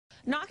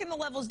Knocking the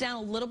levels down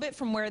a little bit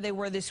from where they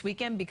were this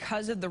weekend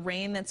because of the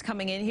rain that's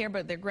coming in here,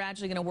 but they're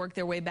gradually going to work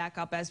their way back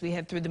up as we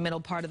head through the middle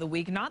part of the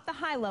week. Not the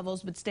high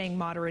levels, but staying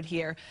moderate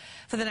here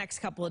for the next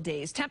couple of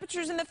days.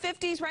 Temperatures in the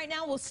 50s right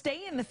now will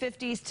stay in the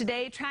 50s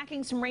today.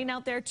 Tracking some rain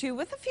out there, too,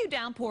 with a few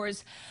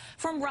downpours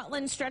from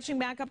Rutland stretching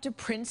back up to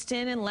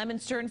Princeton and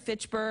Leominster and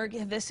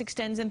Fitchburg. This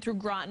extends in through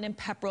Groton and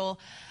Pepperell,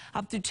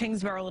 up through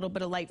Tingsboro, a little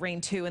bit of light rain,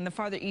 too. And the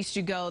farther east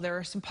you go, there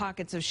are some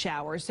pockets of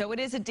showers. So it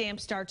is a damp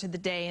start to the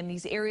day, and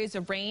these areas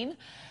of rain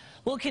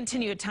will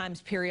continue at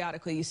times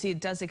periodically. You see it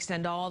does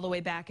extend all the way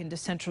back into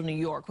central New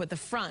York with the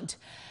front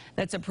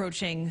that's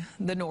approaching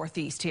the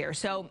northeast here.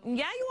 So,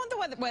 yeah, you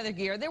want the weather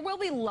gear. There will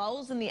be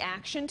lulls in the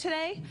action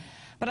today,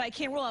 but I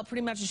can't rule out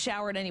pretty much a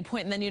shower at any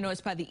point. And then you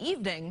notice by the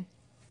evening,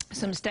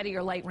 some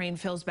steadier light rain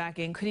fills back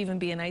in. Could even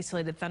be an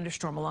isolated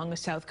thunderstorm along the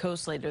south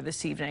coast later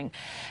this evening.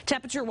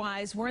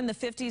 Temperature-wise, we're in the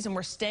 50s and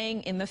we're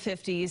staying in the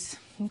 50s.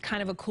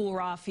 Kind of a cool,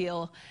 raw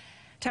feel.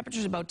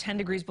 Temperatures about 10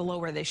 degrees below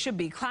where they should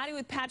be. Cloudy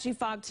with patchy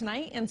fog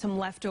tonight and some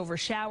leftover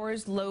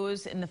showers.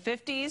 Lows in the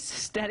 50s,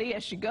 steady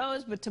as she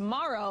goes. But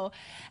tomorrow,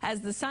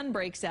 as the sun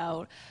breaks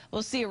out,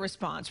 we'll see a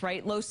response,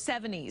 right? Low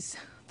 70s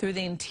through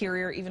the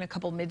interior, even a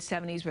couple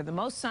mid-70s where the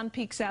most sun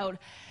peaks out.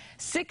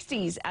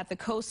 60s at the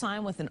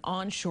coastline with an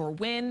onshore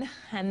wind.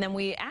 And then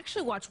we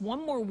actually watch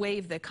one more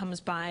wave that comes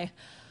by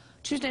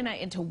Tuesday night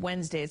into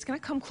Wednesday. It's going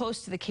to come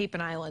close to the Cape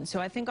and Islands. So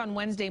I think on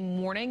Wednesday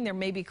morning there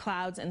may be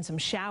clouds and some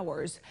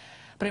showers,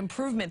 but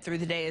improvement through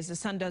the day as the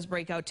sun does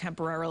break out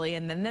temporarily.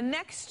 And then the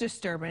next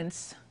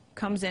disturbance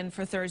comes in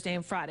for Thursday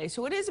and Friday.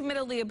 So it is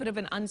admittedly a bit of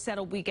an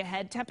unsettled week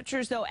ahead.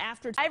 Temperatures, though,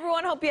 after... Hi,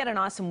 everyone. Hope you had an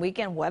awesome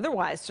weekend.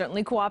 Weather-wise,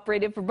 certainly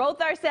cooperated for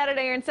both our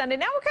Saturday and Sunday.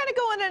 Now we're kind of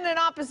going in an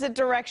opposite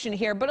direction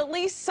here, but at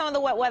least some of the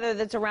wet weather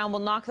that's around will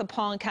knock the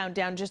pollen count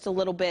down just a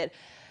little bit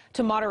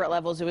to moderate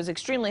levels. It was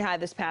extremely high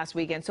this past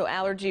weekend, so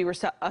allergy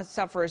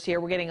sufferers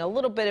here, we're getting a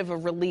little bit of a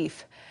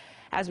relief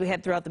as we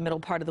head throughout the middle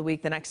part of the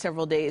week the next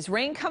several days.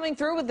 Rain coming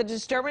through with the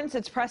disturbance.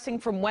 It's pressing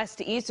from west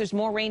to east. There's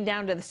more rain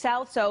down to the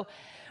south, so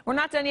we're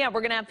not done yet.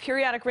 We're going to have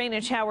periodic rain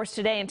and showers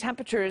today, and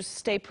temperatures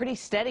stay pretty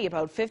steady,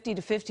 about 50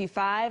 to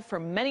 55 for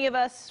many of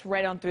us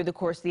right on through the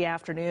course of the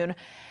afternoon.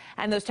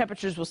 And those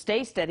temperatures will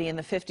stay steady in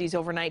the 50s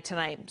overnight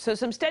tonight. So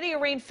some steadier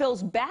rain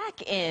fills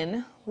back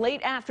in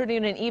late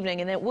afternoon and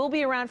evening, and it will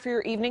be around for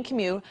your evening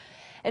commute.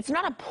 It's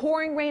not a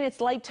pouring rain.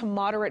 It's light to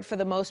moderate for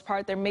the most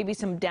part. There may be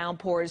some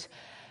downpours,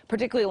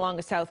 particularly along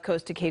the south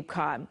coast to Cape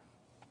Cod.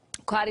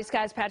 Cloudy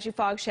skies, patchy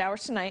fog,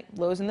 showers tonight,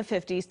 lows in the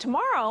 50s.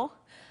 Tomorrow,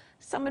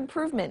 some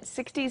improvement.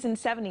 60s and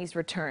 70s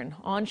return.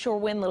 Onshore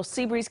wind, little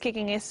sea breeze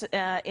kicking us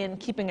in,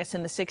 keeping us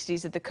in the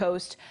 60s at the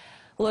coast.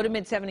 Low to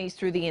mid-70s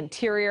through the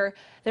interior.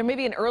 There may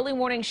be an early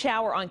morning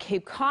shower on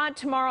Cape Cod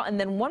tomorrow, and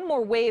then one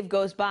more wave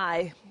goes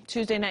by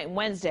Tuesday night and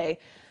Wednesday.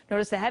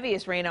 Notice the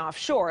heaviest rain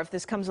offshore. If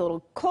this comes a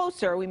little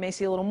closer, we may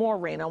see a little more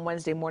rain on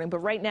Wednesday morning. But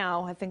right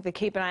now, I think the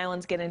Cape and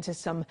Islands get into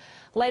some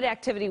light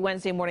activity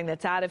Wednesday morning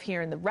that's out of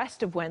here, and the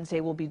rest of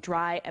Wednesday will be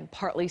dry and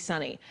partly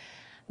sunny.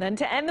 Then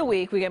to end the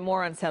week, we get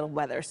more unsettled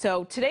weather.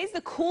 So today's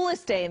the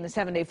coolest day in the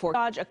 7-day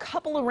forecast. A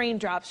couple of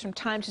raindrops from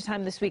time to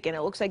time this weekend.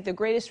 It looks like the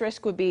greatest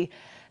risk would be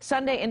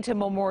Sunday into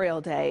Memorial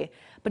Day.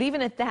 But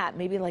even at that,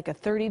 maybe like a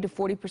 30 to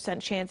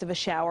 40% chance of a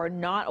shower.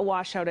 Not a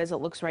washout as it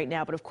looks right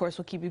now. But of course,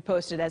 we'll keep you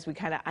posted as we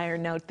kind of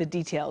iron out the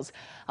details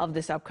of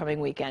this upcoming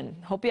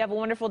weekend. Hope you have a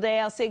wonderful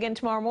day. I'll see you again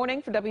tomorrow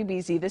morning for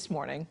WBZ This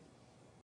Morning.